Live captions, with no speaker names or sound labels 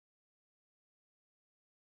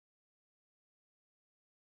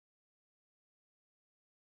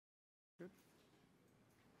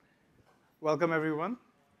welcome everyone.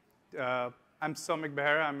 I'm Somik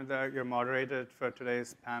Behra. I'm your moderator for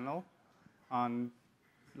today's panel on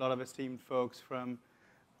a lot of esteemed folks from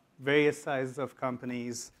various sizes of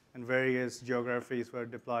companies and various geographies who have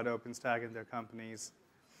deployed OpenStack in their companies.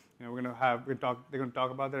 They're going to talk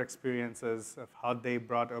about their experiences of how they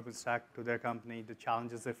brought OpenStack to their company, the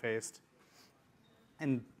challenges they faced,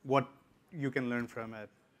 and what you can learn from it.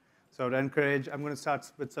 So I'm going to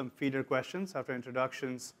start with some feeder questions after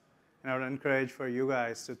introductions, and I would encourage for you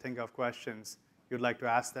guys to think of questions you'd like to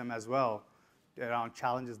ask them as well around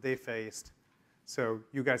challenges they faced, so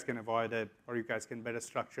you guys can avoid it, or you guys can better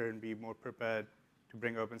structure and be more prepared to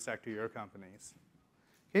bring OpenStack to your companies.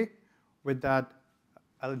 Okay, with that,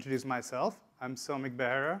 I'll introduce myself. I'm Somik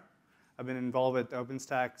Behra. I've been involved with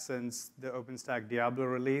OpenStack since the OpenStack Diablo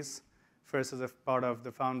release. First as a part of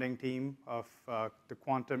the founding team of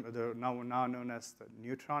the now known as the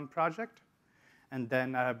Neutron project. And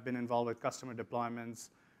then I have been involved with customer deployments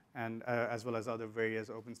and as well as other various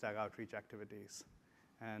OpenStack outreach activities.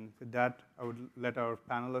 And with that, I would let our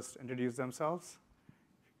panelists introduce themselves.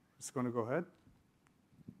 Just going to go ahead.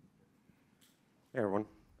 Hey everyone,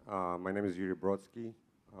 my name is Yuri Brodsky.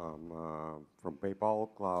 I'm from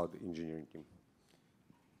PayPal Cloud Engineering Team.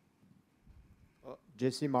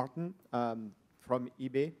 Jesse Martin from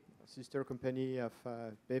eBay, sister company of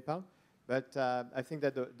PayPal. But I think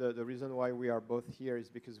that the reason why we are both here is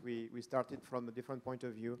because we started from a different point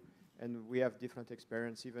of view, and we have different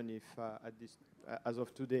experience, even if as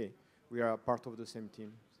of today, we are part of the same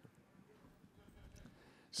team.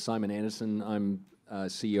 Simon Anderson, I'm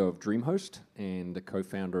CEO of DreamHost and the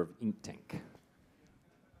co-founder of InkTank.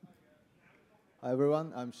 Hi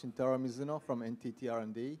everyone, I'm Shintaro Mizuno from NTT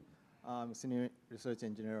R&D. I'm a senior research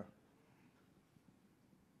engineer.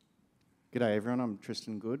 G'day everyone, I'm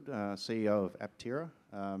Tristan Good, CEO of Aptera.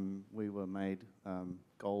 We were made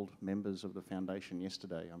gold members of the foundation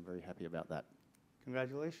yesterday. I'm very happy about that.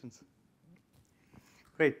 Congratulations.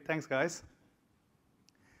 Great, thanks guys.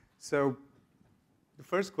 So the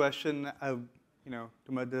first question to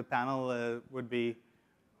the panel would be,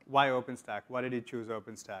 why OpenStack? Why did you choose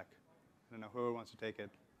OpenStack? I don't know, whoever wants to take it.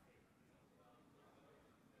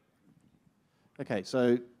 Okay,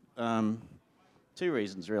 so two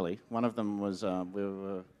reasons really. One of them was we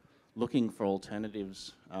were looking for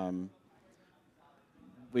alternatives.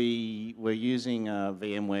 We were using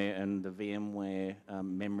VMware, and the VMware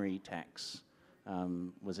memory tax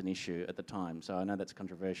was an issue at the time. So I know that's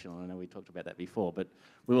controversial, and I know we talked about that before, but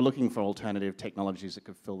we were looking for alternative technologies that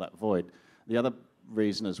could fill that void. The other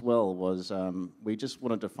reason as well was we just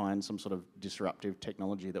wanted to find some sort of disruptive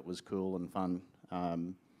technology that was cool and fun.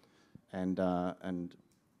 And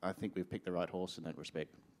I think we've picked the right horse in that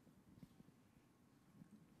respect.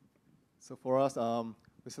 So for us,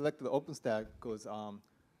 we selected OpenStack because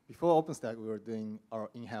before OpenStack, we were doing our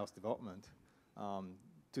in-house development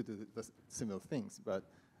to do the similar things. But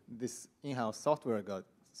this in-house software got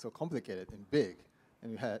so complicated and big,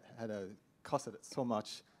 and we had costed so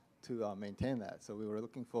much to maintain that. So we were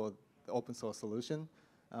looking for the open source solution,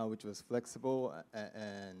 which was flexible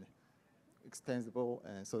and extensible,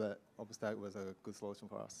 and so that OpenStack was a good solution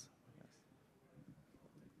for us.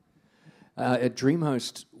 Yes. At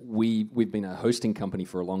DreamHost, we've been a hosting company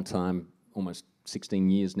for a long time, almost 16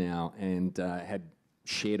 years now, and had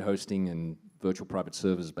shared hosting and virtual private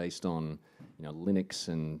servers based on Linux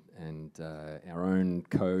and our own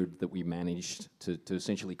code that we managed to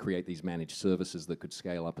essentially create these managed services that could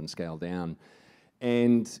scale up and scale down.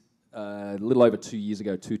 And a little over 2 years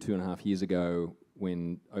ago, two and a half years ago,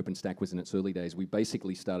 when OpenStack was in its early days, we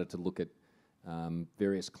basically started to look at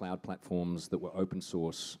various cloud platforms that were open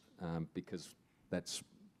source because that's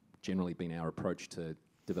generally been our approach to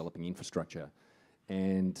developing infrastructure.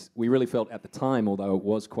 And we really felt at the time, although it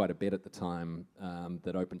was quite a bet at the time,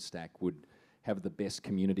 that OpenStack would have the best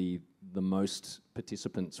community, the most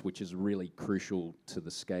participants, which is really crucial to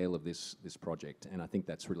the scale of this project. And I think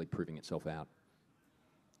that's really proving itself out.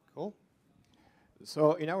 Cool.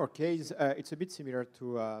 So in our case, it's a bit similar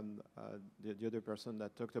to the other person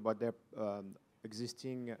that talked about their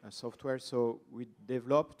existing software. So we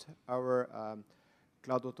developed our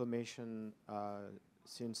cloud automation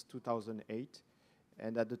since 2008.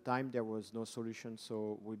 And at the time, there was no solution,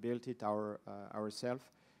 so we built it ourselves.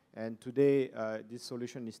 And today, this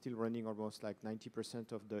solution is still running almost like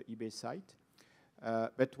 90% of the eBay site.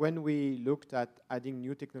 But when we looked at adding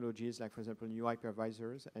new technologies, like for example, new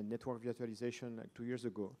hypervisors and network virtualization like 2 years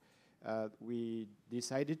ago, we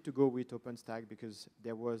decided to go with OpenStack because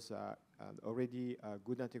there was already a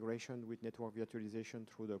good integration with network virtualization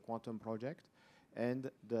through the Quantum project. and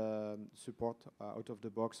the support out of the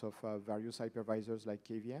box of various hypervisors like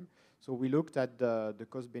KVM. So we looked at the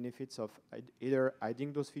cost benefits of either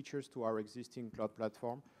adding those features to our existing cloud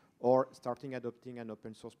platform or starting adopting an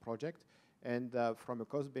open source project. And from a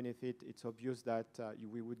cost benefit, it's obvious that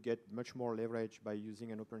we would get much more leverage by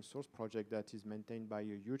using an open source project that is maintained by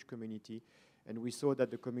a huge community. And we saw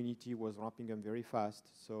that the community was ramping up very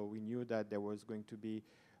fast. So we knew that there was going to be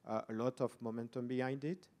a lot of momentum behind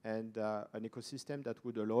it and an ecosystem that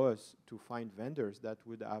would allow us to find vendors that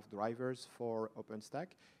would have drivers for OpenStack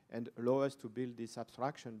and allow us to build this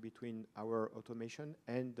abstraction between our automation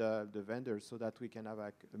and the vendors so that we can have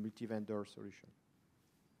a multi-vendor solution.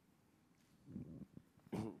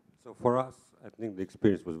 So for us, I think the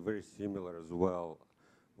experience was very similar as well,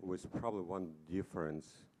 with probably one difference.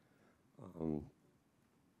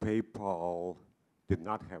 PayPal did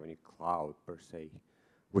not have any cloud per se.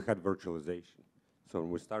 We had virtualization. So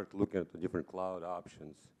when we started looking at the different cloud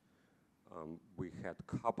options, we had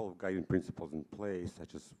a couple of guiding principles in place,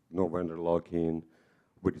 such as no vendor lock-in.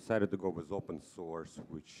 We decided to go with open source,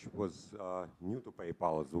 which was new to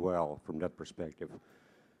PayPal as well from that perspective.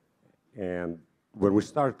 And when we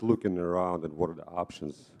started looking around at what the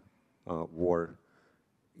options were,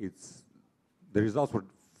 the results were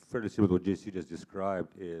fairly similar to what JC just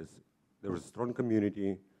described. Is there was a strong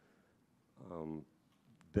community.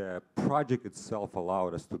 The project itself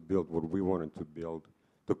allowed us to build what we wanted to build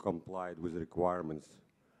to comply with the requirements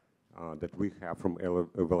that we have from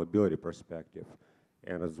availability perspective.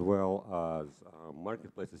 And as well as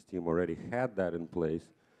Marketplace's team already had that in place,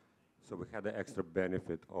 so we had the extra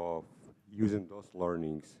benefit of using those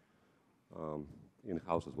learnings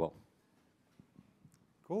in-house as well.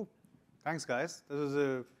 Cool. Thanks, guys.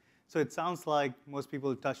 So it sounds like most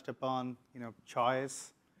people touched upon,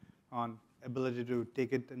 choice, on ability to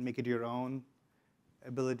take it and make it your own,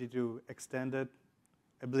 ability to extend it,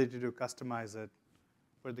 ability to customize it.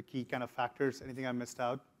 What are the key kind of factors? Anything I missed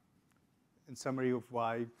out? In summary of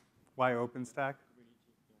why OpenStack?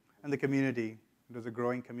 And the community. There's a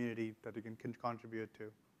growing community that you can contribute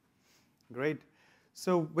to. Great.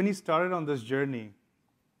 So when you started on this journey,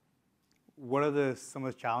 what are some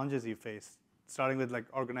of the challenges you faced? Starting with like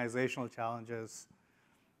organizational challenges,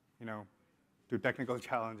 to technical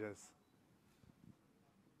challenges.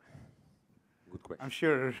 Good question. I'm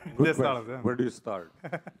sure Good there's a lot question. of them. Where do you start?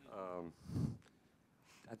 I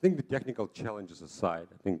think the technical challenges aside,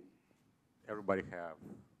 I think everybody have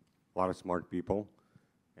a lot of smart people,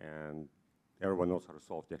 and everyone knows how to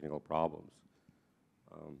solve technical problems.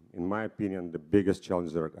 In my opinion, the biggest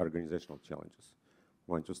challenges are organizational challenges.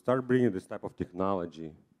 Once you start bringing this type of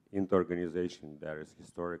technology into organization that is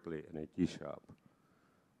historically an IT shop,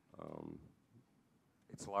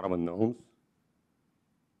 it's a lot of unknowns,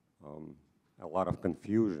 a lot of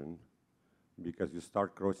confusion, because you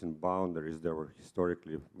start crossing boundaries that were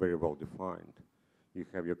historically very well defined. You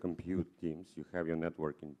have your compute teams, you have your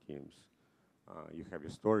networking teams, you have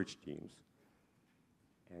your storage teams,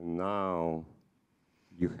 and now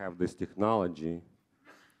you have this technology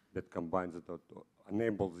that combines it,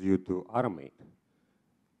 enables you to automate.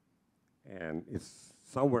 And it's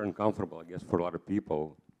somewhere uncomfortable, I guess, for a lot of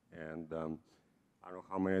people. And I don't know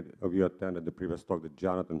how many of you attended the previous talk that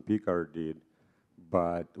Jonathan Picard did,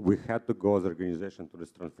 but we had to go as an organization to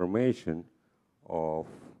this transformation of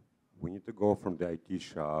we need to go from the IT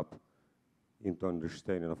shop into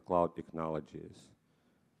understanding of cloud technologies.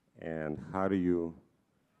 And how do you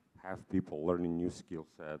have people learning new skill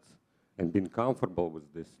sets and being comfortable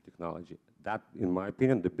with this technology? That, in my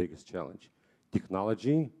opinion, the biggest challenge.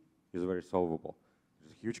 Technology is very solvable.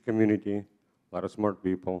 There's a huge community, a lot of smart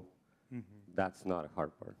people. Mm-hmm. That's not a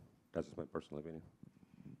hard part. That's just my personal opinion.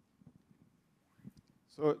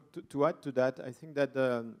 So to add to that, I think that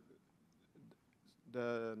the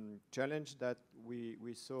challenge that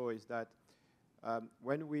we saw is that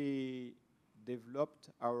when we developed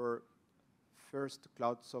our first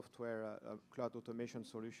cloud software, cloud automation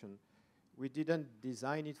solution, we didn't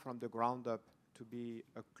design it from the ground up to be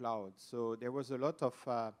a cloud. So there was a lot of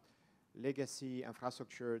legacy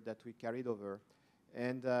infrastructure that we carried over.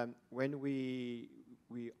 And when we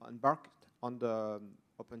embarked on the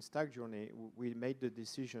OpenStack journey, we made the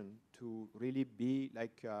decision to really be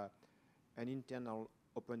like an internal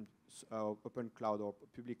open cloud or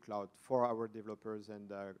public cloud for our developers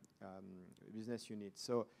and business units.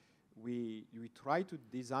 So we try to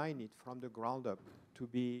design it from the ground up to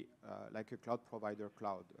be like a cloud provider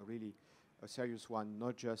cloud, really a serious one,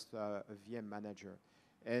 not just a VM manager.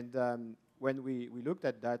 And when we looked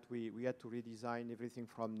at that, we had to redesign everything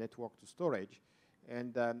from network to storage.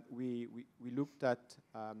 And we looked at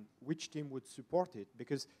which team would support it,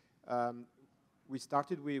 because we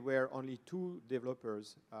started, we were only 2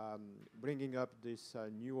 developers bringing up this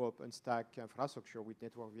new OpenStack infrastructure with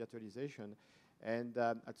network virtualization. And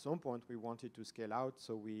at some point, we wanted to scale out,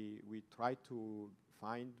 so we tried to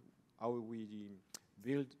find how we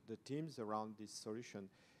build the teams around this solution.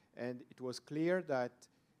 And it was clear that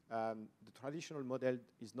the traditional model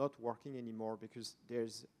is not working anymore because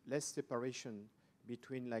there's less separation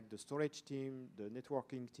between like the storage team, the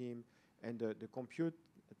networking team, and the compute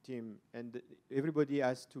team. And everybody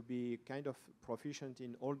has to be kind of proficient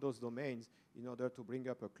in all those domains in order to bring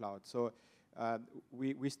up a cloud. So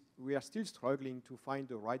we are still struggling to find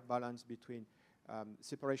the right balance between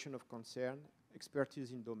separation of concern,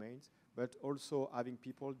 expertise in domains, but also having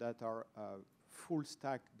people that are full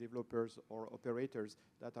stack developers or operators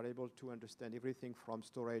that are able to understand everything from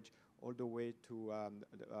storage all the way to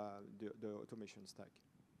the automation stack.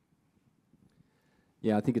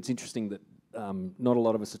 Yeah, I think it's interesting that not a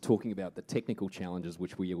lot of us are talking about the technical challenges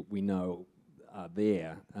which we know are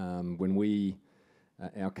there. When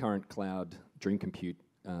our current cloud, Dream Compute,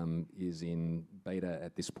 is in beta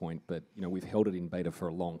at this point, but we've held it in beta for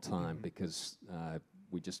a long time because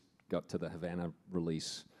we just got to the Havana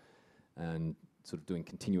release and sort of doing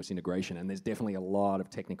continuous integration, and there's definitely a lot of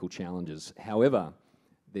technical challenges. However,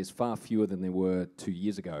 there's far fewer than there were 2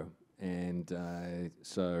 years ago, and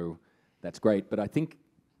so that's great. But I think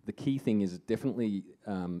the key thing is definitely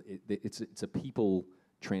it's a people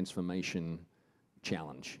transformation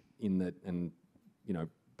challenge in that, and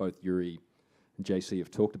both Yuri and JC have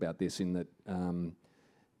talked about this in that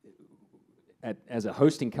as a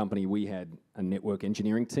hosting company, we had a network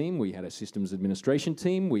engineering team, we had a systems administration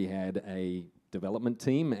team, we had a development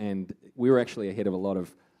team, and we were actually ahead of a lot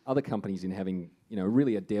of other companies in having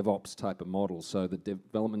really a DevOps type of model. So the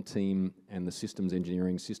development team and the systems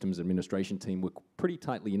engineering, systems administration team were pretty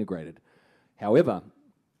tightly integrated. However,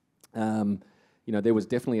 there was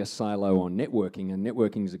definitely a silo on networking, and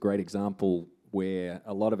networking is a great example where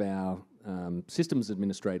a lot of our systems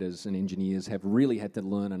administrators and engineers have really had to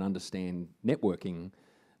learn and understand networking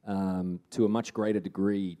to a much greater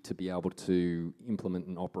degree to be able to implement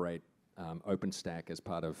and operate OpenStack as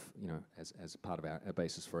part of as part of our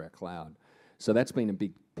basis for our cloud. So that's been a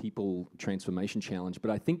big people transformation challenge.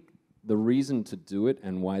 But I think the reason to do it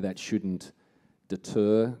and why that shouldn't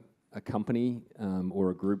deter a company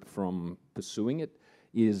or a group from pursuing it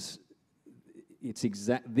is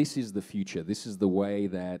this is the future. This is the way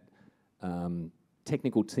that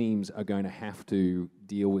technical teams are going to have to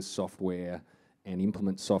deal with software and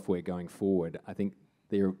implement software going forward. I think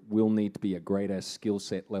there will need to be a greater skill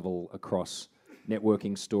set level across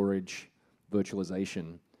networking, storage,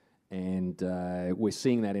 virtualization. And we're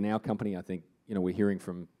seeing that in our company. I think we're hearing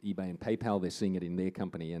from eBay and PayPal, they're seeing it in their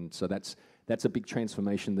company. And so that's a big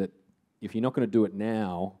transformation that if you're not going to do it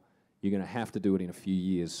now, you're going to have to do it in a few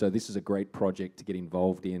years. So this is a great project to get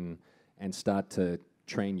involved in and start to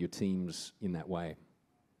train your teams in that way.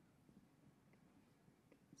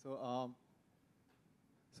 So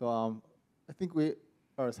I think we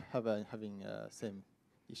are having same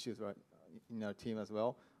issues right in our team as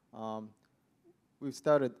well. We've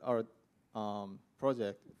started our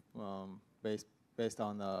project based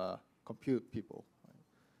on compute people, right?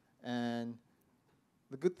 And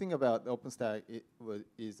the good thing about OpenStack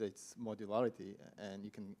is its modularity, and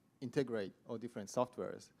you can integrate all different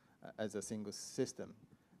softwares as a single system.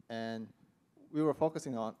 And we were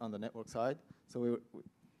focusing on the network side, so we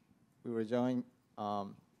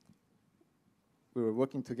were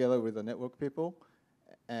working together with the network people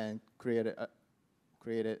and created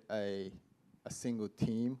a single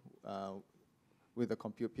team with the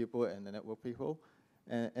compute people and the network people.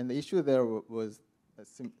 And the issue there was a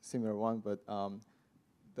similar one, but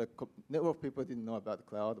the network people didn't know about the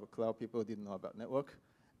cloud, the cloud people didn't know about network.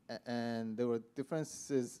 And there were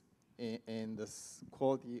differences in the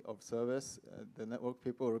quality of service. The network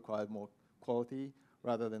people required more quality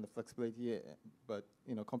rather than the flexibility, but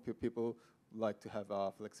compute people like to have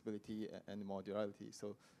flexibility and modularity.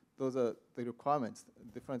 So those are the requirements. The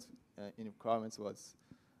difference in requirements was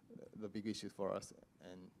the big issue for us,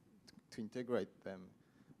 and to integrate them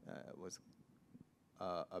was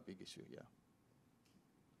a big issue, yeah.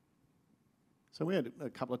 So we had a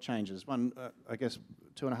couple of changes. One, I guess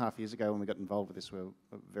 2.5 years ago when we got involved with this, we were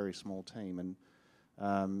a very small team, and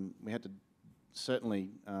we had to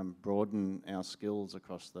certainly broaden our skills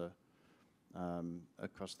across the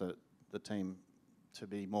team to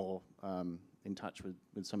be more in touch with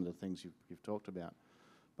some of the things you've talked about.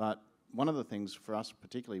 But one of the things for us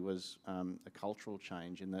particularly was a cultural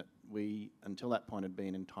change in that we, until that point, had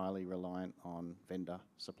been entirely reliant on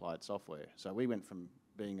vendor-supplied software. So we went from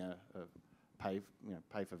being a pay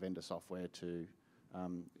for vendor software to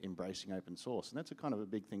embracing open source. And that's a kind of a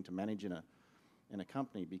big thing to manage in a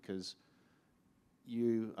company, because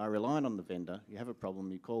you are reliant on the vendor. You have a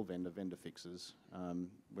problem, you call vendor fixes.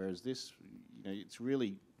 Whereas this, it's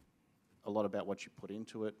really a lot about what you put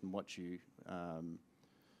into it and what you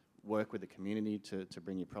work with the community to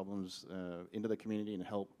bring your problems into the community and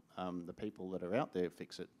help the people that are out there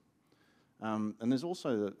fix it. And there's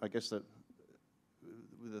also, I guess,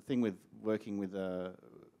 the thing with working with a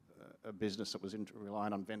business that was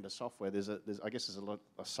relying on vendor software. I guess there's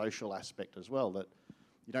a social aspect as well, that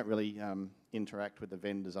you don't really interact with the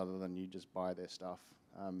vendors other than you just buy their stuff.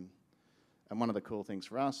 And one of the cool things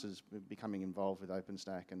for us is becoming involved with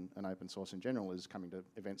OpenStack and open source in general is coming to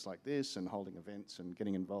events like this and holding events and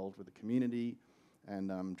getting involved with the community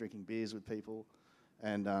and drinking beers with people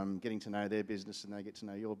and getting to know their business and they get to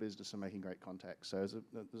know your business and making great contacts. So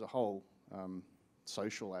there's a whole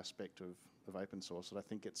social aspect of open source that I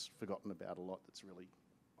think gets forgotten about a lot that's really,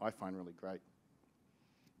 I find really great.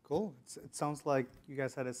 Cool. It sounds like you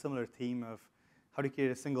guys had a similar theme of how to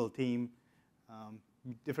create a single team.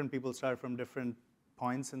 Different people started from different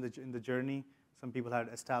points in the journey. Some people had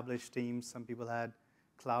established teams. Some people had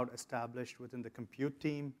cloud established within the compute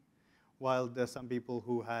team, while there's some people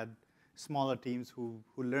who had smaller teams who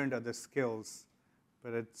learned other skills.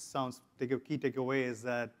 But it sounds, the key takeaway is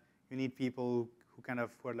that you need people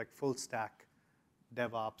who are like full stack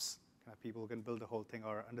DevOps, kind of people who can build the whole thing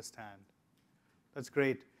or understand. That's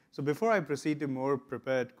great. So before I proceed to more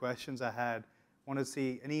prepared questions I want to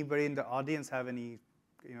see anybody in the audience have any,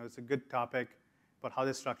 it's a good topic, but how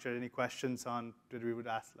they're structured. Any questions on that we would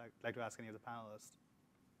like to ask any of the panelists?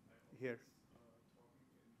 Here.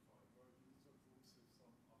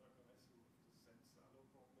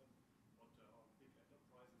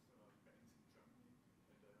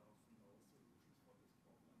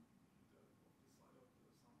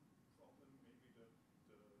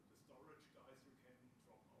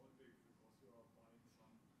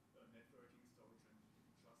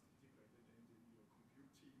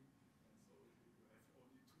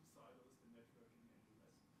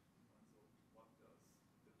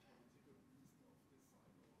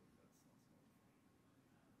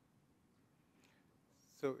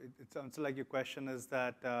 So it sounds like your question is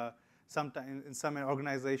that sometimes in some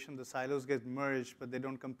organization the silos get merged, but they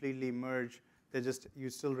don't completely merge. You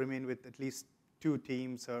still remain with at least 2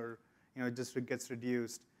 teams, or it just gets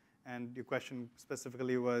reduced. And your question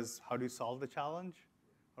specifically was, how do you solve the challenge,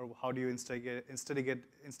 or how do you instigate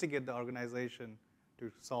the organization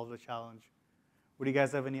to solve the challenge? Would you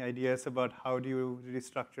guys have any ideas about how do you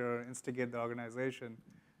restructure or instigate the organization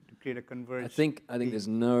to create a converged? I think there's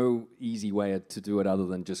no easy way to do it other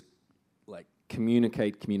than just like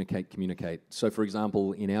communicate. So for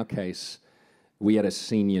example, in our case, we had a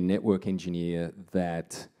senior network engineer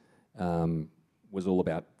that was all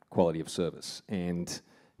about quality of service. And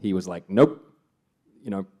he was like, nope,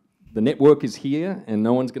 the network is here and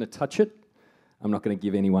no one's going to touch it. I'm not going to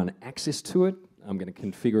give anyone access to it. I'm going to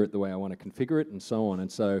configure it the way I want to configure it, and so on.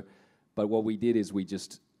 And so, but what we did is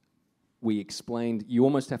we explained, you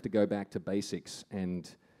almost have to go back to basics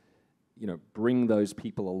and bring those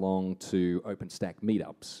people along to OpenStack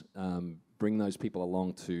meetups, bring those people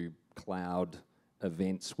along to cloud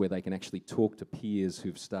events where they can actually talk to peers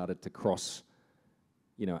who've started to cross,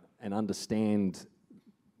 and understand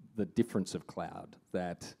the difference of cloud.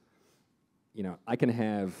 That, I can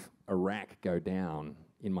have a rack go down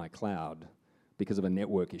in my cloud because of a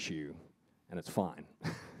network issue, and it's fine,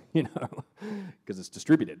 because it's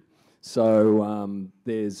distributed. So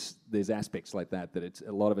there's aspects like that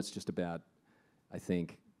a lot of it's just about, I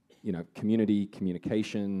think, community,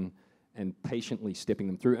 communication, and patiently stepping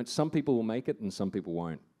them through. And some people will make it and some people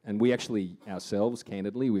won't. And we actually, ourselves,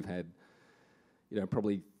 candidly, we've had,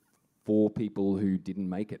 probably 4 people who didn't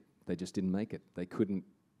make it. They just didn't make it. They couldn't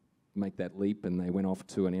make that leap, and they went off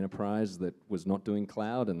to an enterprise that was not doing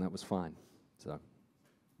cloud, and that was fine. So.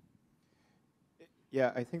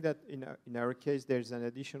 Yeah, I think that in our case, there's an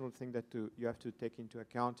additional thing that you have to take into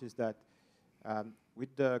account is that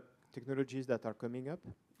with the technologies that are coming up,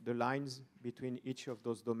 the lines between each of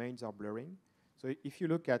those domains are blurring. So if you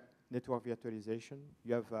look at network virtualization,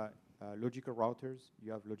 you have logical routers,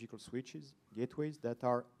 you have logical switches, gateways that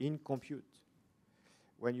are in compute.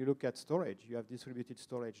 When you look at storage, you have distributed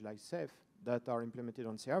storage like Ceph that are implemented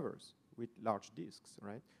on servers with large disks,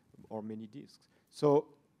 right, or many disks. So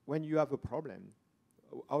when you have a problem,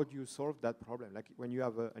 how do you solve that problem? Like when you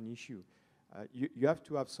have an issue, you have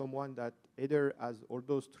to have someone that either has all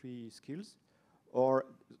those 3 skills, or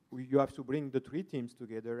you have to bring the 3 teams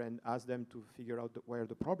together and ask them to figure out where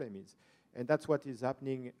the problem is. And that's what is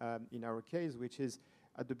happening in our case, which is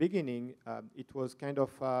at the beginning, it was kind of,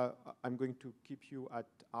 I'm going to keep you at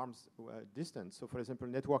arm's distance. So for example,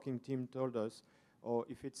 networking team told us, oh,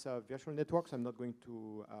 if it's virtual networks, I'm not going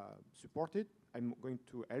to support it. I'm going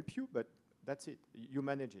to help you, but that's it. You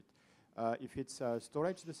manage it. If it's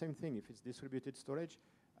storage, the same thing. If it's distributed storage,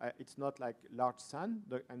 it's not like large SAN.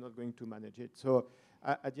 I'm not going to manage it. So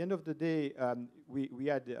at the end of the day, we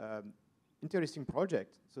had interesting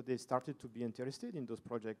project. So they started to be interested in those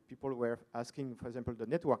projects. People were asking, for example, the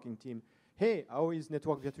networking team, hey, how is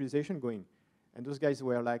network virtualization going? And those guys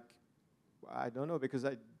were like, I don't know, because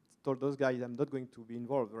I told those guys I'm not going to be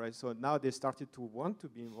involved, right? So now they started to want to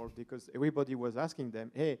be involved because everybody was asking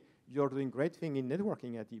them, hey, you're doing great thing in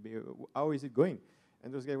networking at eBay. How is it going?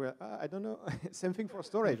 And those guys were, I don't know, same thing for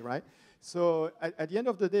storage, right? So at the end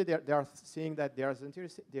of the day, they are seeing that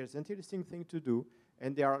there's interesting thing to do,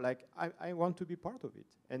 and they are like, I want to be part of it.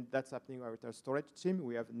 And that's happening with our storage team.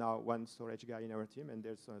 We have now one storage guy in our team, and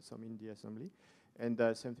there's some in the assembly. And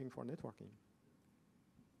same thing for networking.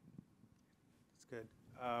 That's good.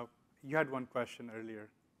 You had one question earlier.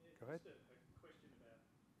 Yeah, go ahead. Just a question about,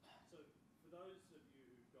 so for those of you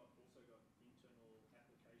who've also got internal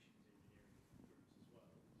applications engineering groups as well,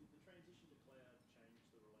 did the transition to cloud change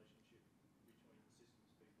the relationship between the systems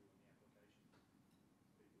people and the applications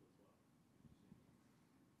people as well?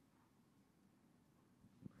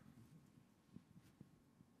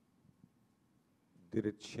 Did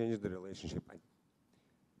it change the relationship?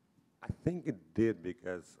 I think it did,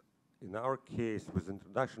 because in our case, with the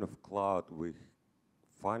introduction of cloud, we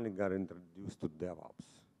finally got introduced to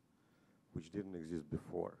DevOps, which didn't exist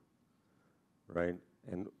before, right?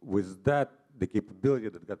 And with that, the capability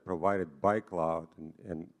that got provided by cloud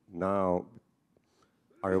and now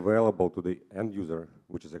are available to the end user,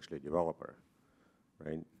 which is actually a developer,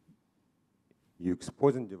 right? You're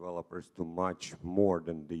exposing developers to much more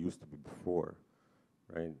than they used to be before,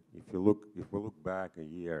 right? If we look back a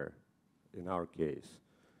year, in our case,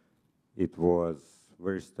 it was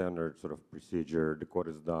very standard sort of procedure. The code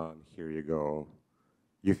is done. Here you go.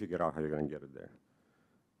 You figure out how you're going to get it there.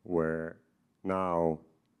 Where now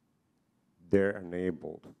they're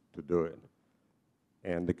enabled to do it.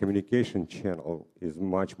 And the communication channel is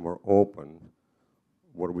much more open.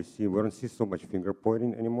 What we see, we don't see so much finger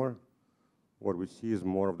pointing anymore. What we see is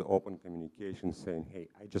more of the open communication saying, hey,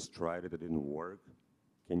 I just tried it. It didn't work.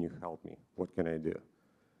 Can you help me? What can I do?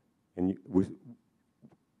 And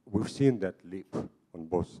we've seen that leap on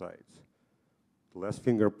both sides. Less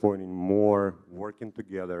finger pointing, more working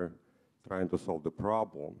together, trying to solve the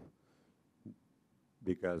problem.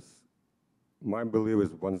 Because my belief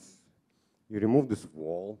is once you remove this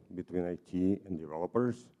wall between IT and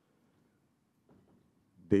developers,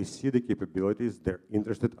 they see the capabilities, they're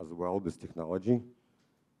interested as well in this technology,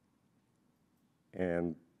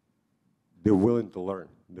 and they're willing to learn,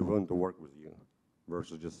 they're willing to work with you,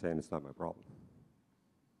 versus just saying it's not my problem.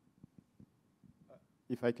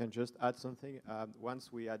 If I can just add something,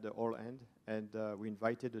 once we had the all end, and we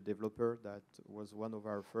invited a developer that was one of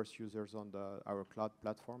our first users on our cloud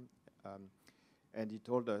platform, and he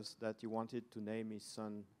told us that he wanted to name his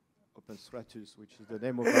son OpenStratus, which is the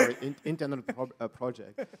name of our internal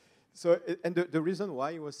project. So, and the reason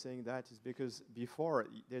why he was saying that is because before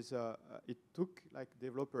it took like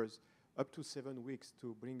developers up to 7 weeks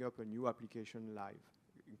to bring up a new application live,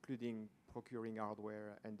 including procuring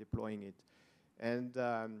hardware and deploying it. And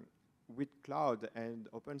with cloud and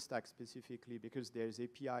OpenStack specifically, because there's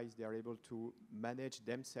APIs, they are able to manage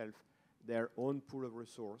themselves their own pool of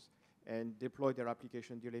resource and deploy their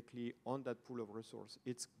application directly on that pool of resource.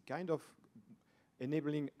 It's kind of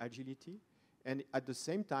enabling agility, and at the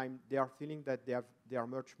same time, they are feeling that they are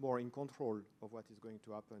much more in control of what is going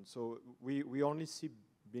to happen. So we only see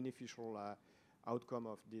beneficial outcome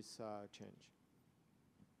of this change.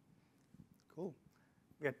 Cool.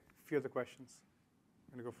 We got a few other questions.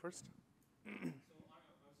 I'm going to go first. So I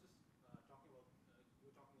was just talking about,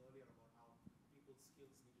 you were talking earlier about how people's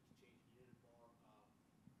skills needed to change, needed more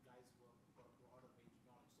guys who have got a broader range of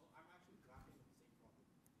knowledge. So I'm actually grappling with the same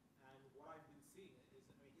problem. And what I've been seeing is,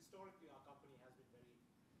 I mean, historically our company has been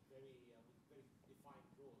very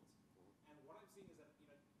defined roles. And what I'm seeing is that,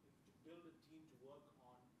 you know, to build a team to work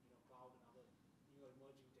on, you know, cloud and other new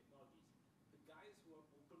emerging technologies, the guys who are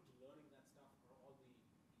open to learning that stuff are all the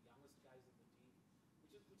youngest guys in the team,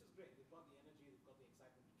 which is great. They've got the energy, they've got the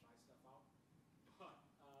excitement to try stuff out. But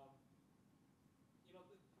you know,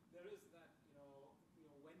 there is that, you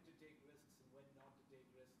know when to take risks and when not to take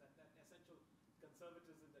risks. That essential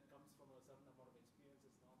conservatism that comes from a certain amount of experience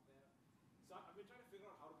is not there. So I've been trying to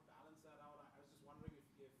figure out how to balance that out. I was just wondering if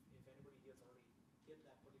anybody here has already hit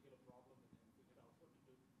that particular problem and figured out what to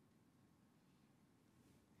do.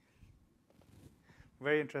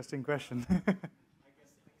 Very interesting question. Definitely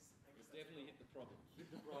hit the problem.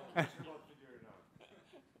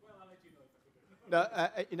 No,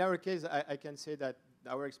 in our case, I can say that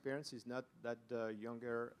our experience is not that the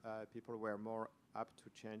younger people were more apt to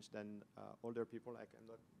change than older people. Like, I'm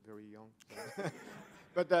not very young.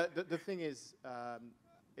 But the thing is,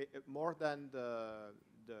 more than the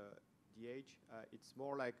age, it's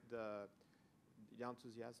more like the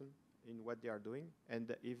enthusiasm in what they are doing.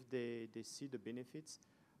 And if they see the benefits,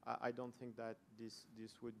 I don't think that this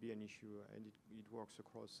would be an issue. And it works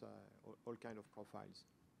across all kind of profiles.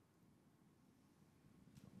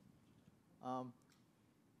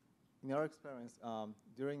 In our experience,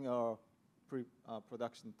 during our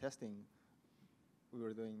pre-production testing, we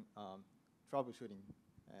were doing troubleshooting.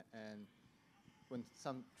 And when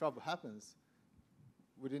some trouble happens,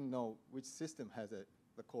 we didn't know which system has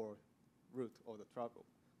the core root of the trouble.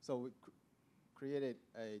 So we created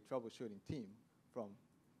a troubleshooting team from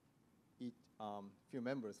each few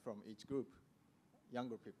members from each group,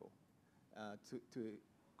 younger people, to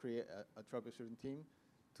create a troubleshooting team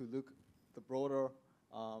to look the broader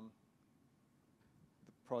the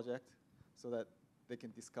project so that they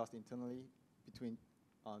can discuss internally between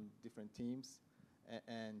different teams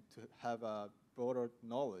and to have a broader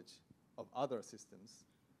knowledge of other systems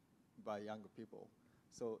by younger people,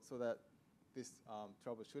 so that this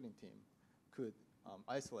troubleshooting team could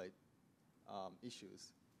isolate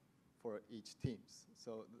issues for each teams.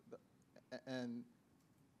 So and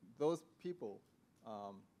those people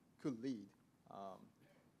could lead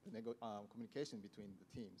communication between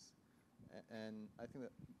the teams, and I think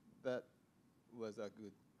that was a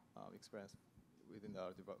good experience within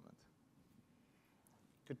our development.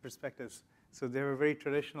 Good perspectives. So they were very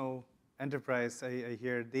traditional enterprise. I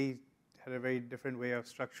hear they had a very different way of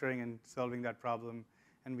structuring and solving that problem,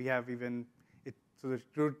 and we have even it. So the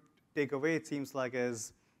root takeaway, it seems like,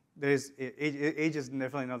 is there is age is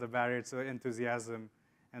definitely not the barrier. It's enthusiasm,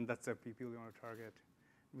 and that's the people we want to target.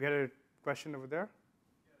 We had a question over there.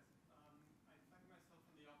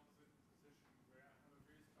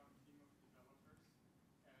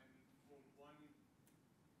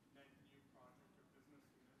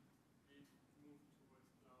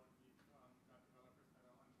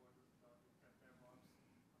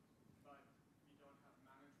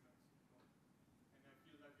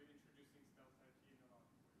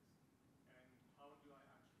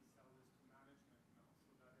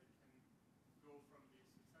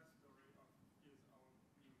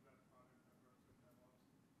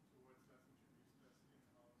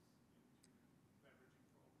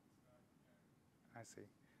 I see.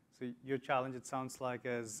 So your challenge, it sounds like,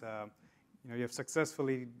 is you have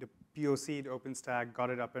successfully POC'd OpenStack,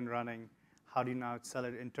 got it up and running. How do you now sell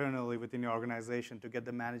it internally within your organization to get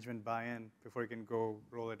the management buy-in before you can go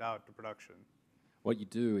roll it out to production? What you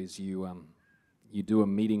do is you do a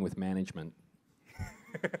meeting with management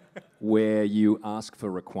where you ask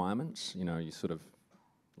for requirements. You sort of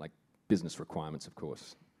like business requirements, of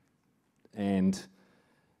course, and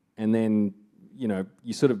then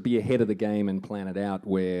you sort of be ahead of the game and plan it out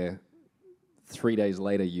where 3 days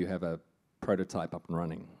later you have a prototype up and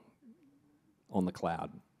running on the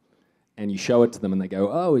cloud. And you show it to them and they go,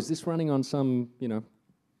 oh, is this running on some,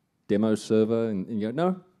 demo server? And you go,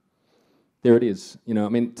 no, there it is.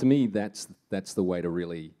 To me, that's the way to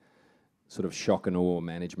really sort of shock and awe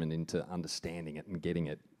management into understanding it and getting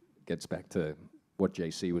it. Gets back to what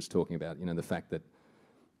JC was talking about, the fact that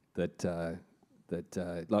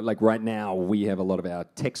like right now, we have a lot of our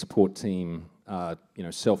tech support team,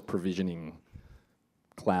 self-provisioning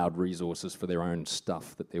cloud resources for their own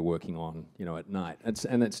stuff that they're working on, at night.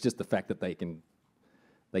 And it's just the fact that they can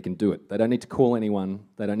do it. They don't need to call anyone.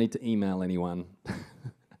 They don't need to email anyone.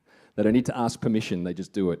 They don't need to ask permission. They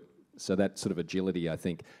just do it. So that sort of agility, I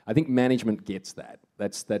think management gets that.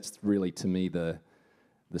 That's really, to me, the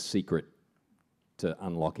secret to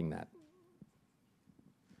unlocking that.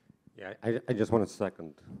 Yeah, I just want to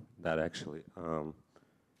second that, actually.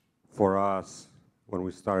 For us, when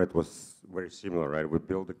we started, it was very similar, right? We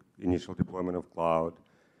built the initial deployment of cloud,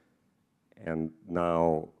 and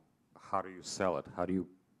now how do you sell it? How do you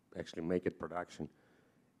actually make it production?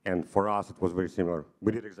 And for us, it was very similar.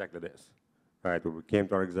 We did exactly this, right? We came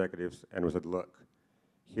to our executives and we said, look,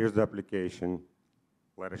 here's the application.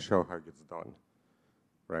 Let us show how it gets done,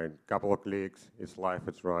 right? Couple of clicks, it's live,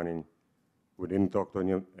 it's running. We didn't talk to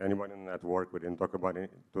anybody in the network. We didn't talk about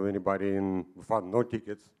to anybody we found no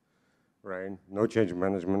tickets, right? No change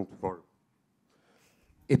management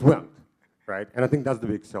it went, right? And I think that's the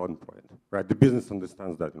big selling point, right? The business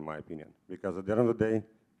understands that, in my opinion, because at the end of the day,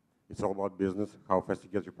 it's all about business, how fast you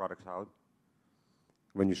get your products out.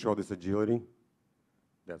 When you show this agility,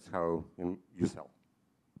 that's how you sell.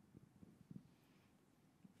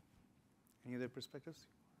 Any other perspectives?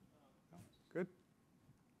 No? Good.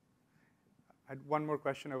 I had one more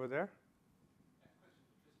question over there.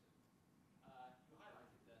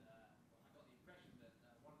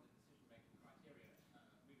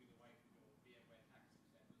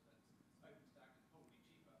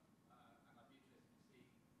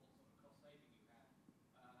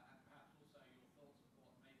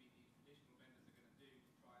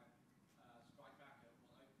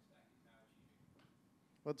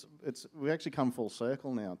 Well, we actually come full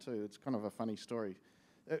circle now too. It's kind of a funny story.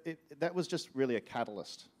 That was just really a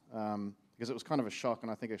catalyst because it was kind of a shock,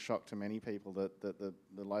 and I think a shock to many people that the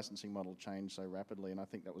licensing model changed so rapidly, and I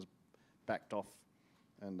think that was backed off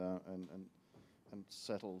and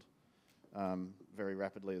settled very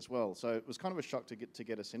rapidly as well. So it was kind of a shock to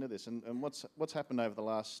get us into this. And what's happened over the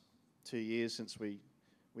last 2 years since we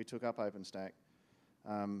took up OpenStack?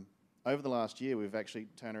 Over the last year, we've actually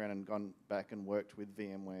turned around and gone back and worked with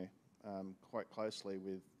VMware quite closely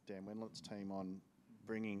with Dan Winlet's team on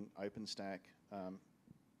bringing OpenStack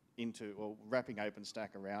wrapping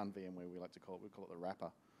OpenStack around VMware, we like to call it. We call it the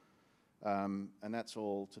wrapper. And that's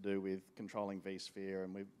all to do with controlling vSphere,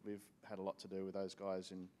 and we've had a lot to do with those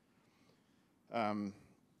guys in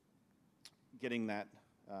getting that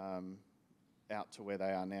out to where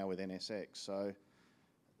they are now with NSX. So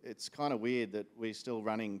it's kind of weird that we're still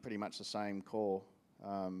running pretty much the same core,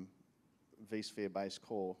 vSphere-based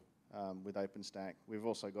core with OpenStack. We've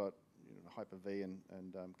also got Hyper-V and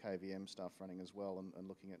KVM stuff running as well, and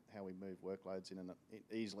looking at how we move workloads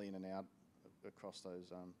easily in and out across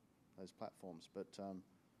those platforms. But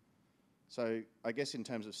so I guess in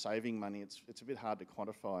terms of saving money, it's a bit hard to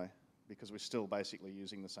quantify because we're still basically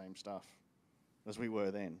using the same stuff as we were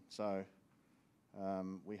then. So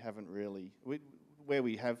we haven't really. Where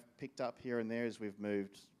we have picked up here and there is we've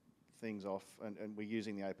moved things off, and we're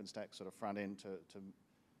using the OpenStack sort of front end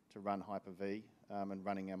to run Hyper-V and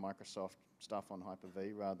running our Microsoft stuff on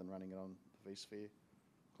Hyper-V rather than running it on the vSphere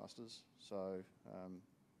clusters. So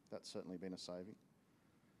that's certainly been a saving.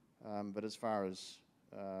 But as far as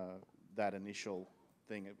that initial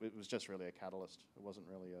thing, it was just really a catalyst. It wasn't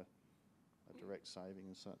really a direct saving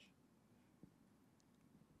as such.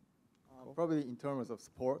 Probably in terms of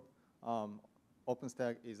support,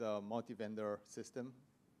 OpenStack is a multi-vendor system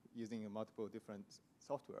using multiple different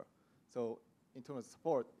software. So in terms of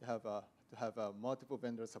support, you have to have multiple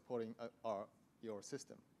vendors supporting your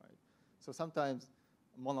system, right? So sometimes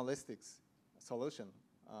monolithic solution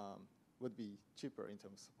would be cheaper in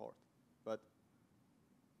terms of support, but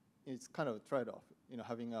it's kind of a trade-off.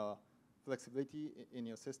 Having a flexibility in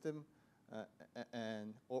your system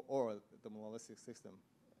or the monolithic system,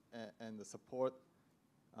 and the support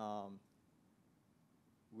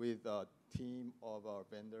with a team of our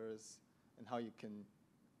vendors, and how you can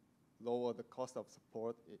lower the cost of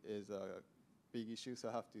support is a big issue. So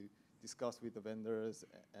I have to discuss with the vendors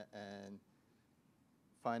and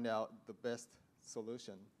find out the best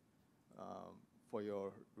solution for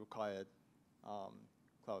your required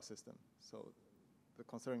cloud system. So the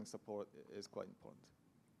concerning support is quite important.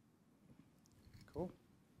 Cool.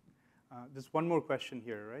 There's one more question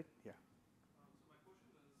here, right? Yeah. So my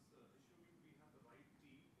question is, assuming we have the right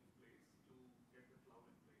team in place to get the cloud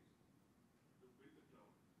in place, to build the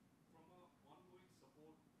cloud, from an ongoing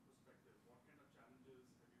support perspective, what kind of challenges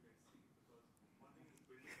have you guys seen? Because one thing is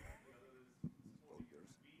building it, the other is supporting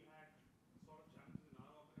it. We had sort of challenges in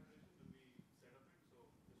our organization when we set up it, so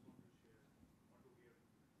just wanted to share, want to hear.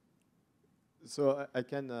 So I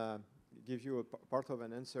can give you a part of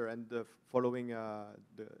an answer, and the following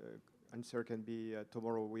the answer can be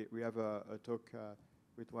tomorrow. We have a talk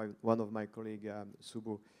with one of my colleagues,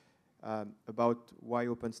 Subbu, about why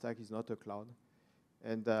OpenStack is not a cloud.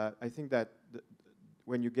 And I think that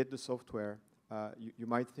when you get the software, you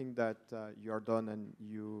might think that you are done and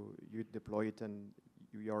you deploy it and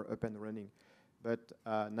you are up and running. But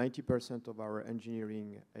 90% of our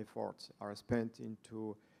engineering efforts are spent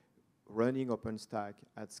into running OpenStack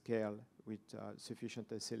at scale with sufficient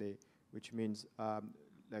SLA, which means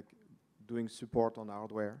like doing support on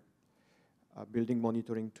hardware, building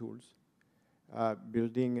monitoring tools,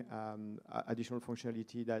 building additional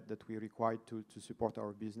functionality that we require to support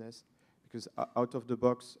our business. Because out of the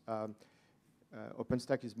box,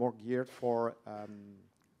 OpenStack is more geared for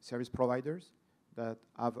service providers that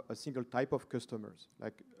have a single type of customers.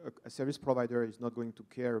 Like a service provider is not going to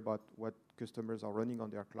care about what customers are running on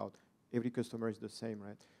their cloud. Every customer is the same,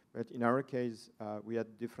 right? But in our case, we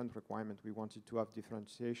had different requirements. We wanted to have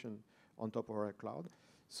differentiation on top of our cloud.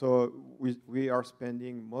 So we are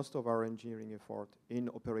spending most of our engineering effort in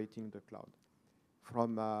operating the cloud.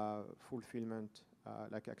 from fulfillment,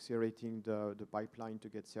 like accelerating the pipeline to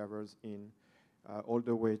get servers in, all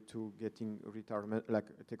the way to getting retirement, like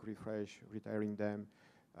take refresh, retiring them,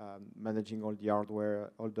 managing all the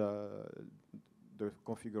hardware, all the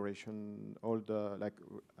configuration, all the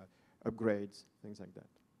upgrades, things like that.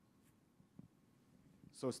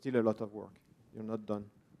 So still a lot of work. You're not done.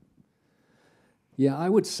 Yeah, I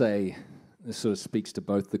would say this sort of speaks to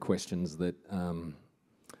both the questions that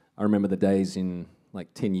I remember the days in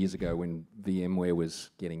like 10 years ago when VMware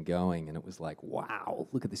was getting going, and it was like, wow,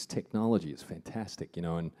 look at this technology, it's fantastic, you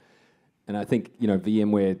know, and I think, you know,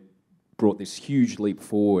 VMware brought this huge leap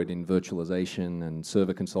forward in virtualization and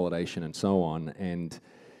server consolidation and so on, and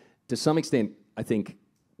to some extent, I think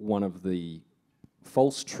one of the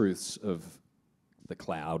false truths of the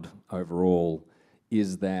cloud overall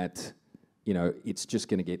is that, you know, it's just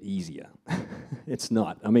going to get easier. It's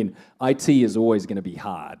not. I mean, IT is always going to be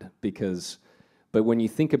hard because, but when you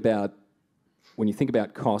think about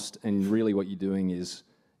cost, and really what you're doing is,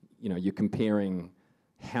 you know, you're comparing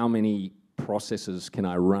how many processes can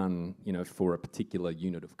I run, you know, for a particular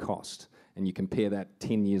unit of cost, and you compare that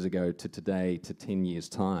 10 years ago to today to 10 years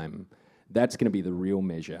time, that's going to be the real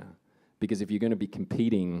measure. Because if you're going to be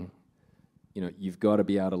competing, you know, you've got to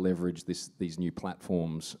be able to leverage these new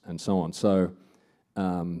platforms and so on. So,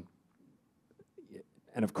 and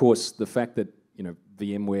of course, the fact that, you know,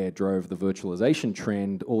 VMware drove the virtualization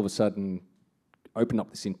trend all of a sudden opened up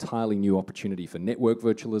this entirely new opportunity for network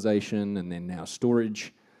virtualization, and then now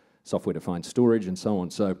storage, software-defined storage, and so on.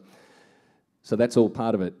 So that's all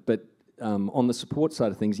part of it. But on the support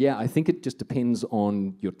side of things, yeah, I think it just depends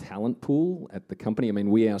on your talent pool at the company. I mean,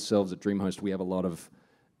 we ourselves at DreamHost, we have a lot of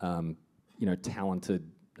you know, talented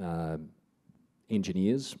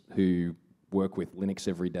engineers who work with Linux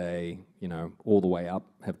every day, you know, all the way up,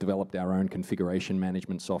 have developed our own configuration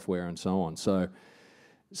management software and so on. So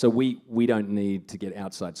we don't need to get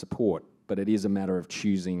outside support, but it is a matter of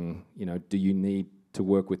choosing, you know, do you need to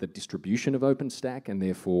work with a distribution of OpenStack and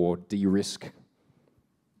therefore de-risk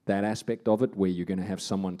that aspect of it, where you're going to have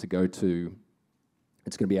someone to go to,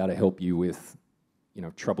 it's going to be able to help you with, you know,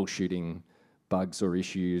 troubleshooting bugs or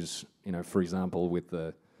issues, you know, for example, with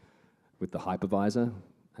the hypervisor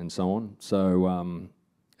and so on. So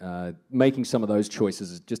making some of those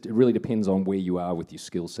choices, is just, it really depends on where you are with your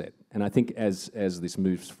skill set. And I think as this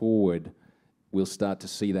moves forward, we'll start to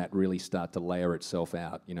see that really start to layer itself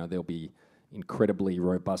out. You know, there'll be incredibly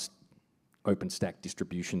robust OpenStack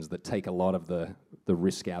distributions that take a lot of the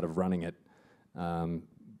risk out of running it,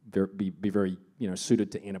 be very, you know, suited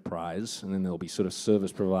to enterprise, and then there'll be sort of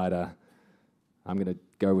service provider, I'm going to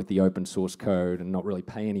go with the open source code and not really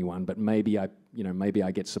pay anyone, but maybe I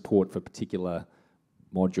get support for particular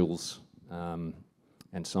modules and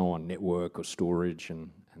so on, network or storage and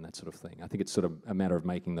that sort of thing. I think it's sort of a matter of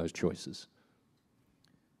making those choices.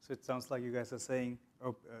 So it sounds like you guys are saying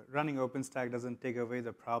running OpenStack doesn't take away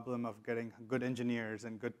the problem of getting good engineers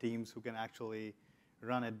and good teams who can actually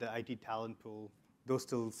run it, the IT talent pool. Those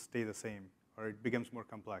still stay the same, or it becomes more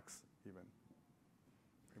complex even.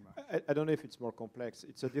 I don't know if it's more complex.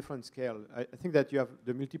 It's a different scale. I think that you have,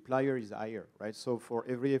 the multiplier is higher, right? So for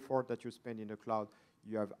every effort that you spend in the cloud,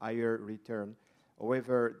 you have higher return.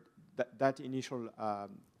 However, that initial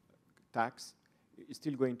tax is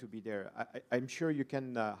still going to be there. I'm sure you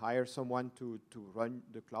can hire someone to run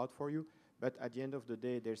the cloud for you, but at the end of the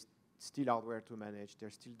day, there's still hardware to manage.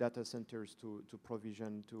 There's still data centers to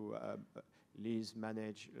provision, to lease,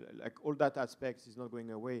 manage. Like all that aspects is not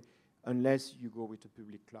going away unless you go with a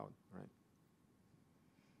public cloud, right?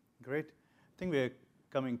 Great. I think we're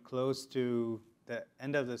coming close to the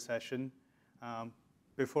end of the session.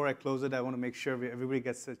 Before I close it, I want to make sure everybody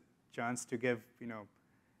gets a chance to give, you know,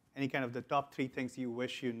 any kind of the top 3 things you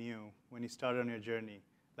wish you knew when you started on your journey,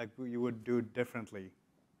 like you would do differently.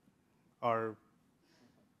 Or,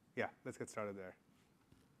 yeah, let's get started there.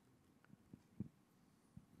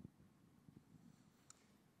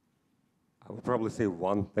 I would probably say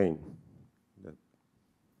one thing that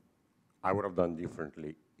I would have done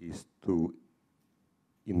differently is to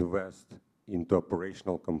invest into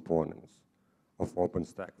operational components of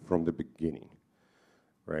OpenStack from the beginning,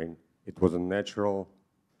 right? It was a natural,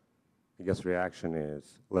 I guess, reaction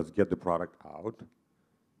is, let's get the product out,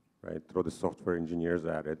 right? Throw the software engineers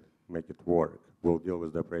at it, make it work. We'll deal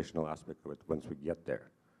with the operational aspect of it once we get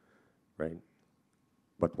there, right?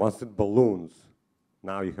 But once it balloons,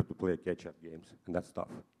 now you have to play catch-up games, and that's tough.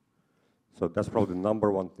 So that's probably the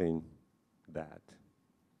 #1 thing that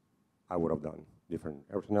I would have done different.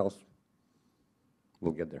 Everything else,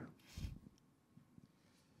 we'll get there.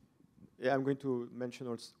 Yeah, I'm going to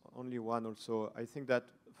mention only one also. I think that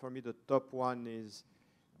for me the top one is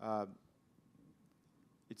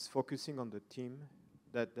it's focusing on the team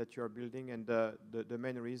that you're building, and the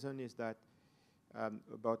main reason is that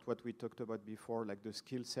about what we talked about before, like the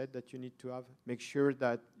skill set that you need to have. Make sure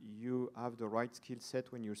that you have the right skill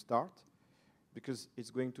set when you start, because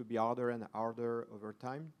it's going to be harder and harder over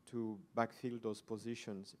time to backfill those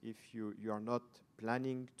positions if you are not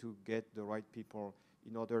planning to get the right people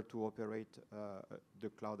in order to operate the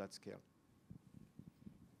cloud at scale.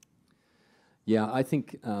 Yeah, I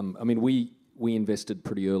think, I mean, we invested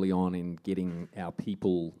pretty early on in getting our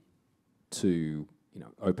people to,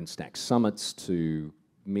 OpenStack summits, to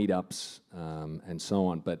meetups, and so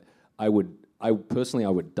on. But I personally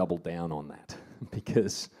would double down on that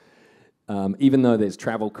because even though there's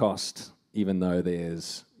travel cost, even though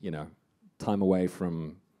there's, time away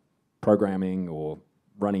from programming or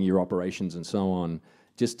running your operations and so on,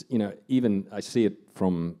 just, even I see it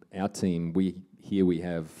from our team. Here we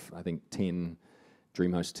have, I think, 10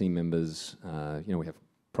 DreamHost team members. We have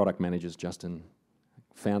product managers, Justin,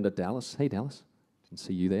 founder Dallas. Hey, Dallas, didn't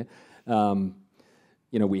see you there.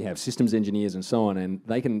 We have systems engineers and so on, and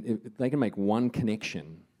they can make one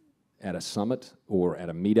connection at a summit or at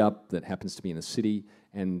a meetup that happens to be in the city,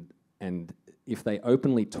 and if they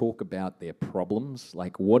openly talk about their problems,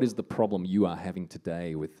 like what is the problem you are having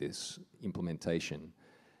today with this implementation,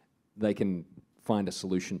 they can find a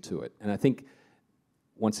solution to it. And I think,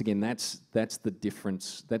 once again, that's the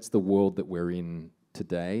difference. That's the world that we're in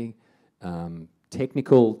today.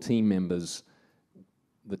 Technical team members,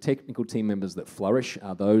 the technical team members that flourish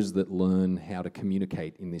are those that learn how to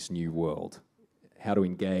communicate in this new world, how to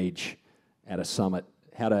engage at a summit,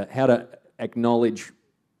 how to acknowledge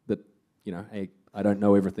that, hey, I don't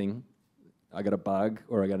know everything, I got a bug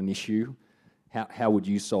or I got an issue. How would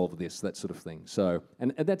you solve this? That sort of thing. So,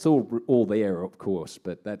 and that's all there, of course,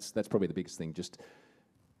 but that's probably the biggest thing. Just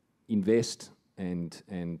invest and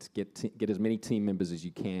get as many team members as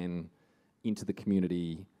you can into the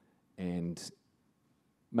community, and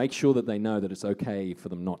make sure that they know that it's okay for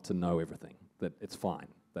them not to know everything, that it's fine.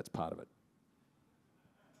 That's part of it.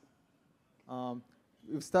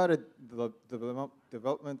 We've started the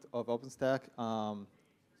development of OpenStack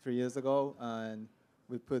 3 years ago, and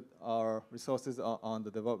we put our resources on the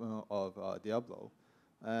development of Diablo.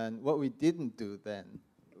 And what we didn't do then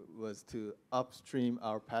was to upstream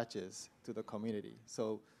our patches to the community.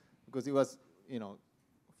 So, because it was,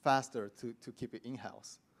 faster to keep it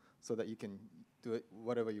in-house so that you can do it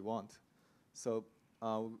whatever you want. So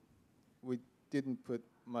we didn't put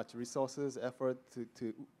much resources, effort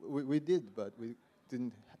we did, but we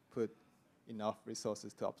didn't put enough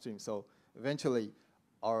resources to upstream. So eventually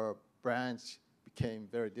our branch became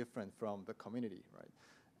very different from the community, right?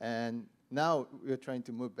 And now we're trying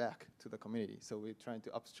to move back to the community. So we're trying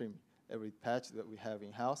to upstream every patch that we have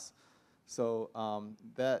in-house. So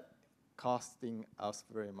that costing us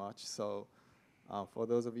very much. So for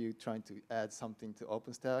those of you trying to add something to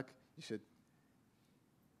OpenStack, you should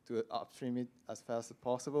do it, upstream it as fast as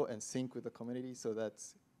possible and sync with the community, so that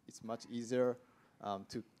it's much easier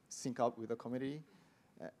to sync up with the community.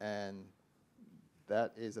 And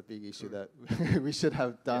that is a big issue that we should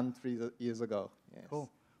have done 3 years ago. Yes.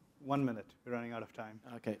 Cool. 1 minute. We're running out of time.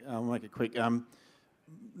 Okay, I'll make it quick.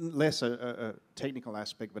 Less a technical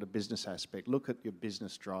aspect, but a business aspect. Look at your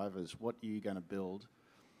business drivers. What are you going to build?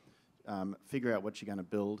 Figure out what you're going to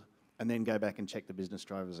build, and then go back and check the business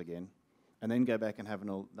drivers again. And then go back and have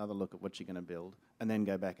another look at what you're going to build, and then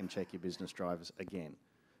go back and check your business drivers again.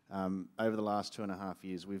 Over the last 2.5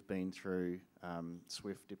 years, we've been through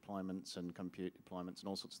Swift deployments and compute deployments and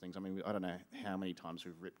all sorts of things. I mean, I don't know how many times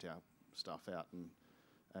we've ripped our stuff out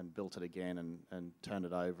and built it again and turned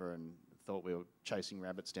it over and thought we were chasing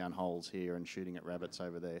rabbits down holes here and shooting at rabbits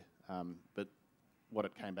over there. But what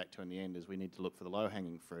it came back to in the end is we need to look for the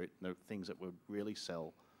low-hanging fruit, the things that would really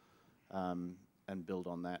sell, and build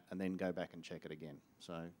on that, and then go back and check it again.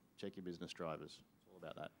 So check your business drivers. It's all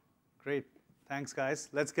about that. Great. Thanks, guys.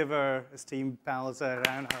 Let's give our esteemed panelists a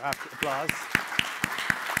round of applause.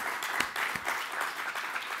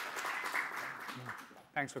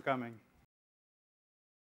 Thanks for coming.